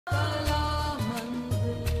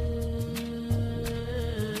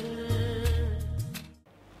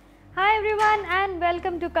everyone and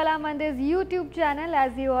welcome to Kalamandir's YouTube channel.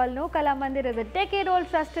 As you all know, Kalamandir is a decade-old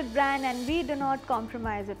trusted brand and we do not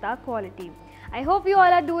compromise with our quality. I hope you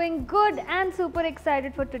all are doing good and super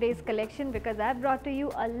excited for today's collection because I have brought to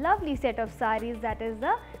you a lovely set of sarees, that is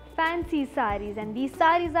the fancy sarees, and these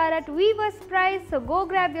sarees are at weaver's price, so go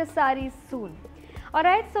grab your sarees soon.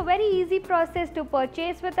 Alright, so very easy process to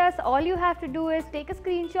purchase with us. All you have to do is take a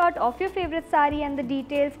screenshot of your favorite saree and the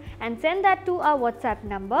details and send that to our WhatsApp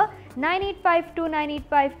number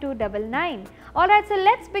 9852985299. Alright, so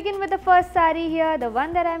let's begin with the first saree here, the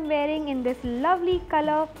one that I am wearing in this lovely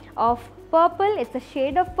color of purple. It's a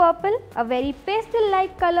shade of purple, a very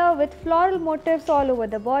pastel-like color with floral motifs all over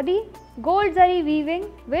the body, gold zari weaving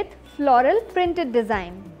with floral printed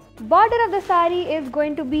design. Border of the saree is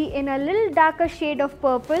going to be in a little darker shade of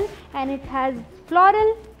purple and it has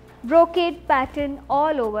floral brocade pattern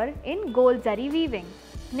all over in gold zari weaving.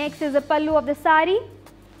 Next is the pallu of the saree,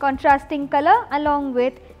 contrasting color along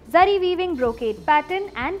with zari weaving brocade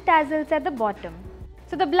pattern and tassels at the bottom.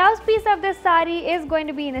 So the blouse piece of this saree is going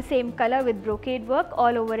to be in the same color with brocade work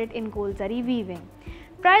all over it in gold zari weaving.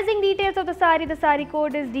 Pricing details of the saree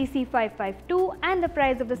code is DC552 and the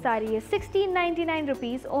price of the saree is 1699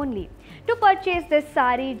 rupees only. To purchase this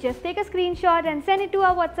saree, just take a screenshot and send it to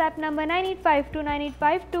our WhatsApp number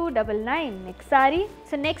 9852985299. Next saree.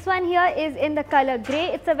 So next one here is in the color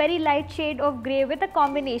grey. It's a very light shade of grey with a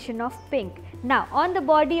combination of pink. Now on the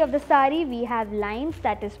body of the saree we have lines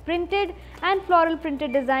that is printed and floral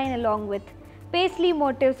printed design along with paisley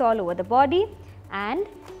motifs all over the body and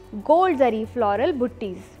gold zari floral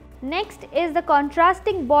buttis. Next is the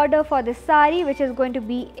contrasting border for this saree, which is going to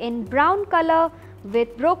be in brown color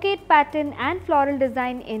with brocade pattern and floral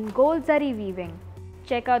design in gold zari weaving.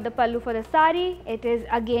 Check out the pallu for the saree. It is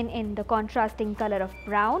again in the contrasting color of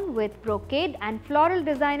brown with brocade and floral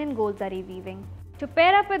design in gold zari weaving. To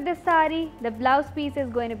pair up with this saree, the blouse piece is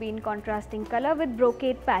going to be in contrasting color with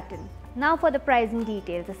brocade pattern. Now for the pricing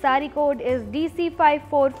details. The saree code is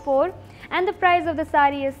DC544 and the price of the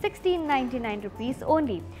saree is 1699 rupees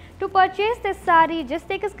only. To purchase this saree, just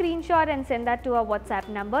take a screenshot and send that to our WhatsApp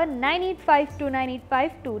number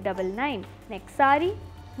 9852985299. Next saree.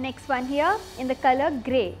 Next one here in the color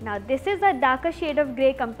grey. Now this is a darker shade of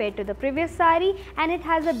grey compared to the previous saree and it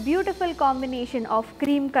has a beautiful combination of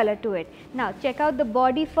cream color to it. Now check out the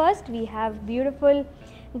body first. We have beautiful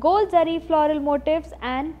gold zari floral motifs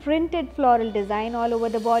and printed floral design all over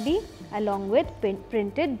the body along with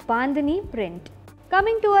printed bandhani print.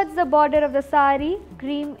 Coming towards the border of the saree,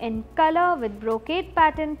 cream in color with brocade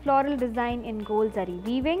pattern floral design in gold zari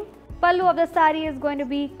weaving. Pallu of the saree is going to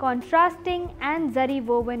be contrasting and zari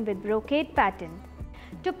woven with brocade pattern.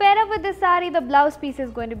 To pair up with the saree, the blouse piece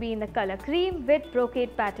is going to be in the color cream with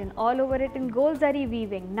brocade pattern all over it in gold zari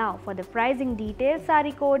weaving. Now for the pricing details,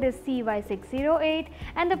 saree code is CY608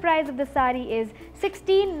 and the price of the saree is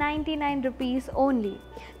 1699 rupees only.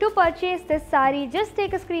 To purchase this saree, just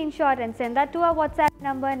take a screenshot and send that to our WhatsApp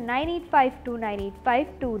number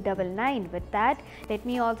 9852985299. With that, let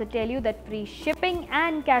me also tell you that free shipping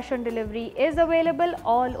and cash on delivery is available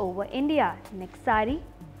all over India. Next saree.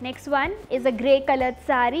 Next one is a grey colored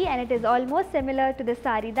saree and it is almost similar to the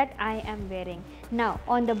saree that I am wearing. Now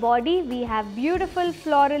on the body we have beautiful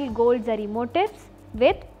floral gold zari motifs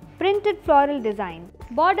with printed floral design.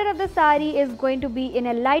 Border of the saree is going to be in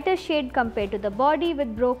a lighter shade compared to the body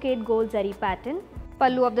with brocade gold zari pattern.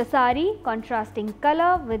 Pallu of the saree, contrasting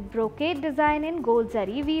color with brocade design in gold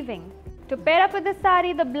zari weaving. To pair up with the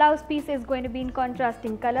saree, the blouse piece is going to be in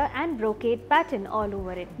contrasting color and brocade pattern all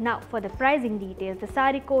over it. Now for the pricing details, the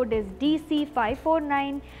saree code is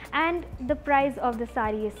DC549 and the price of the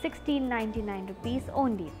saree is 1699 rupees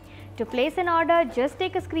only. To place an order, just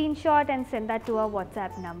take a screenshot and send that to our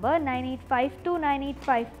WhatsApp number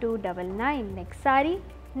 9852985299. Next saree.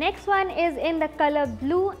 Next one is in the color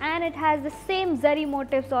blue and it has the same zari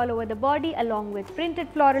motifs all over the body along with printed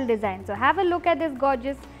floral design. So have a look at this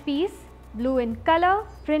gorgeous piece. Blue in color,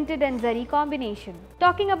 printed and zari combination.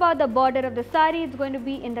 Talking about the border of the saree, it's going to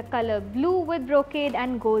be in the color blue with brocade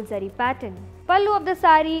and gold zari pattern. Pallu of the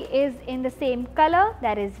saree is in the same color,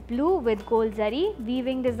 that is blue with gold zari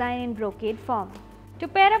weaving design in brocade form. To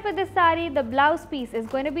pair up with the saree, the blouse piece is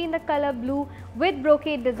going to be in the color blue with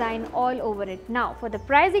brocade design all over it. Now for the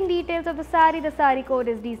pricing details of the saree code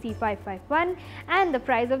is DC551 and the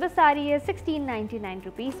price of the saree is 1699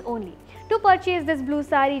 rupees only. To purchase this blue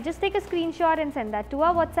saree, just take a screenshot and send that to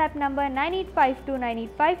our WhatsApp number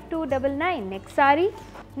 9852985299. Next saree.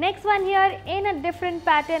 Next one here in a different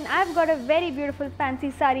pattern. I've got a very beautiful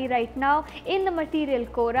fancy saree right now in the material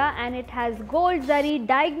KORA and it has gold zari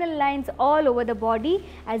diagonal lines all over the body body.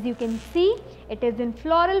 As you can see, it is in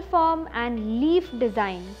floral form and leaf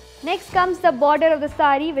design. Next comes the border of the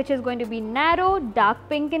saree, which is going to be narrow, dark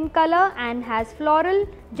pink in color and has floral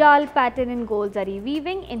jal pattern in gold zari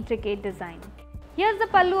weaving, intricate design. Here's the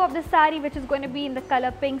pallu of the saree, which is going to be in the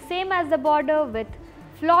color pink, same as the border, with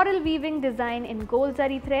floral weaving design in gold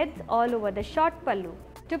zari threads all over the short pallu.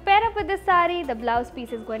 To pair up with this saree, the blouse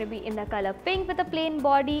piece is going to be in the color pink with a plain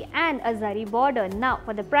body and a zari border. Now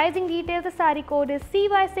for the pricing details, the saree code is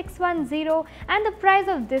CY610 and the price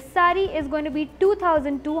of this saree is going to be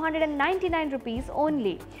 2,299 rupees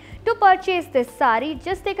only. To purchase this saree,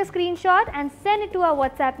 just take a screenshot and send it to our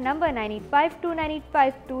WhatsApp number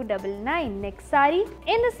 9852985299. Next saree,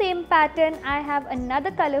 in the same pattern, I have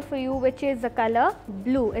another color for you, which is the color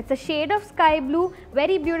blue. It's a shade of sky blue,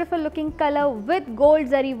 very beautiful looking color with gold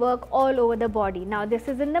zari work all over the body. Now this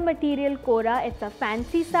is in the material KORA. It's a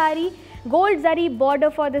fancy saree, gold zari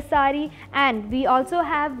border for the saree, and we also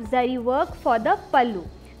have zari work for the pallu.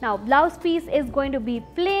 Now blouse piece is going to be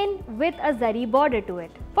plain with a zari border to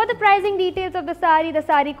it. For the pricing details of the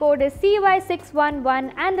saree code is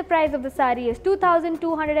CY611 and the price of the saree is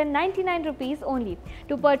 2,299 rupees only.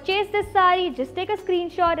 To purchase this saree, just take a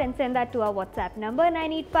screenshot and send that to our WhatsApp number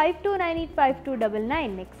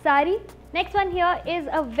 9852985299. Next saree. Next one here is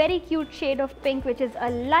a very cute shade of pink, which is a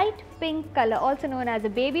light pink color, also known as a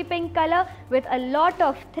baby pink color, with a lot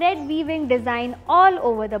of thread weaving design all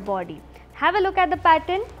over the body. Have a look at the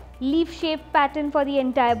pattern, leaf shaped pattern for the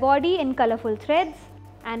entire body in colorful threads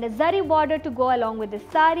and a zari border to go along with this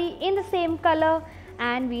saree in the same color,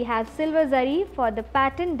 and we have silver zari for the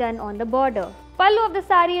pattern done on the border. Pallu of the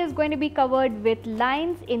saree is going to be covered with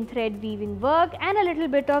lines in thread weaving work and a little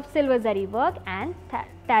bit of silver zari work and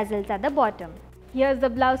tassels at the bottom. Here's the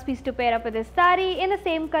blouse piece to pair up with this saree in the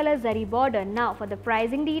same color zari border. Now for the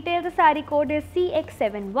pricing details, the saree code is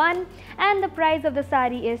CX71 and the price of the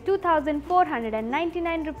saree is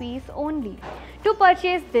 2,499 rupees only. To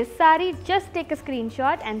purchase this saree, just take a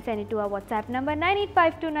screenshot and send it to our WhatsApp number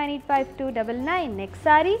 9852985299. Next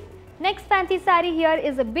saree. Next fancy saree here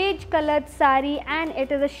is a beige colored saree and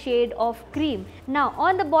it is a shade of cream. Now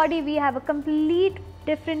on the body we have a complete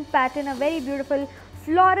different pattern, a very beautiful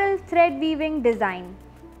floral thread weaving design.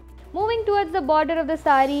 Moving towards the border of the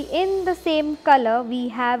saree, in the same color we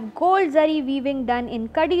have gold zari weaving done in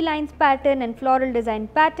kadi lines pattern and floral design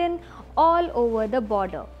pattern all over the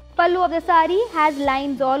border. Pallu of the saree has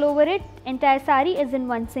lines all over it. Entire saree is in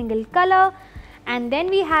one single color, and then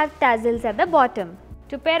we have tassels at the bottom.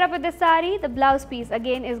 To pair up with the saree, the blouse piece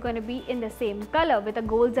again is going to be in the same color with a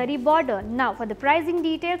gold zari border. Now for the pricing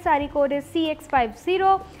details, saree code is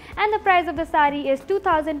CX50 and the price of the saree is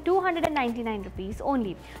 2,299 rupees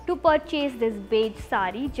only. To purchase this beige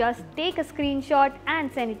saree, just take a screenshot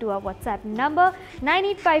and send it to our WhatsApp number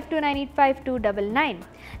 9852985299.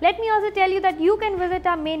 Let me also tell you that you can visit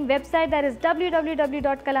our main website, that is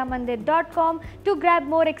www.kalamandir.com, to grab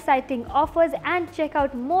more exciting offers and check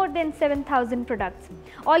out more than 7,000 products.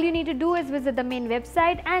 All you need to do is visit the main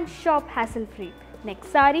website and shop hassle-free. Next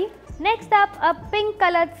saree. Next up, a pink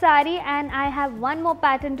colored saree, and I have one more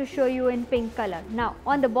pattern to show you in pink color. Now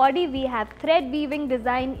on the body we have thread weaving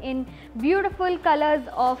design in beautiful colors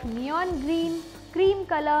of neon green, cream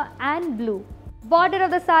color and blue. Border of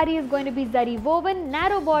the saree is going to be zari woven,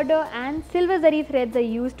 narrow border, and silver zari threads are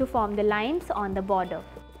used to form the lines on the border.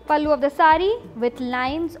 Pallu of the saree with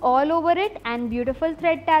lines all over it and beautiful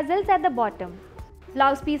thread tassels at the bottom.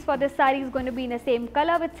 Blouse piece for this saree is going to be in the same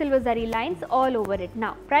color with silver zari lines all over it.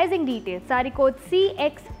 Now pricing details, saree code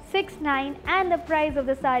CX69 and the price of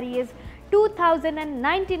the saree is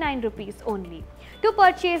 2,099 rupees only. To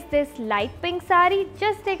purchase this light pink saree,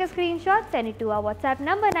 just take a screenshot, send it to our WhatsApp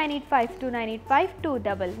number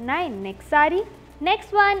 9852985299. Next saree.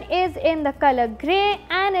 Next one is in the color grey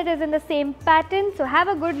and it is in the same pattern. So have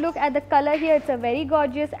a good look at the color here. It's a very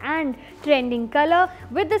gorgeous and trending color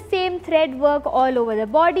with the same thread work all over the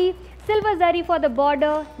body. Silver zari for the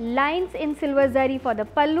border, lines in silver zari for the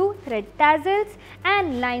pallu, thread tassels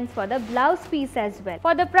and lines for the blouse piece as well.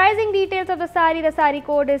 For the pricing details of the saree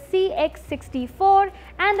code is CX64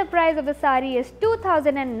 and the price of the saree is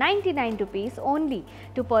 2,099 rupees only.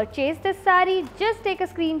 To purchase this saree, just take a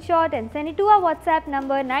screenshot and send it to our WhatsApp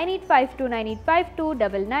number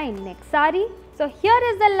 9852985299. Next saree. So here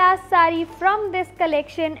is the last saree from this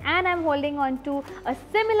collection and I am holding on to a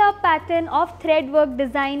similar pattern of thread work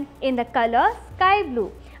design in the color sky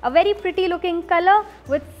blue. A very pretty looking color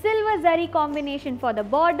with silver zari combination for the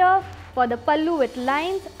border, for the pallu with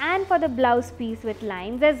lines and for the blouse piece with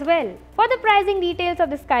lines as well. For the pricing details of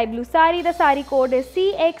the sky blue saree, the saree code is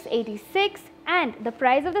CX86 and the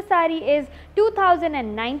price of the saree is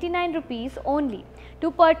 2099 rupees only.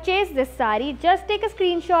 To purchase this saree, just take a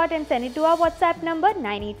screenshot and send it to our WhatsApp number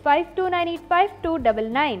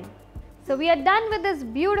 9852985299. So we are done with this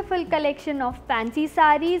beautiful collection of fancy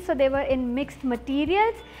sarees. So they were in mixed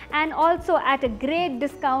materials and also at a great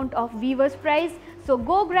discount of weaver's price. So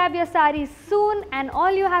go grab your sarees soon, and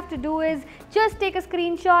all you have to do is just take a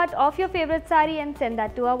screenshot of your favorite saree and send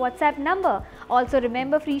that to our WhatsApp number. Also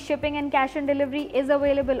remember, free shipping and cash on delivery is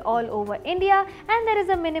available all over India, and there is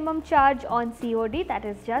a minimum charge on COD, that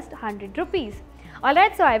is just 100 rupees.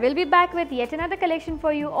 Alright, so I will be back with yet another collection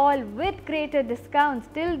for you all with greater discounts.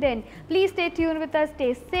 Till then, please stay tuned with us,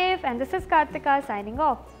 stay safe, and this is Kartika signing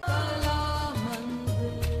off.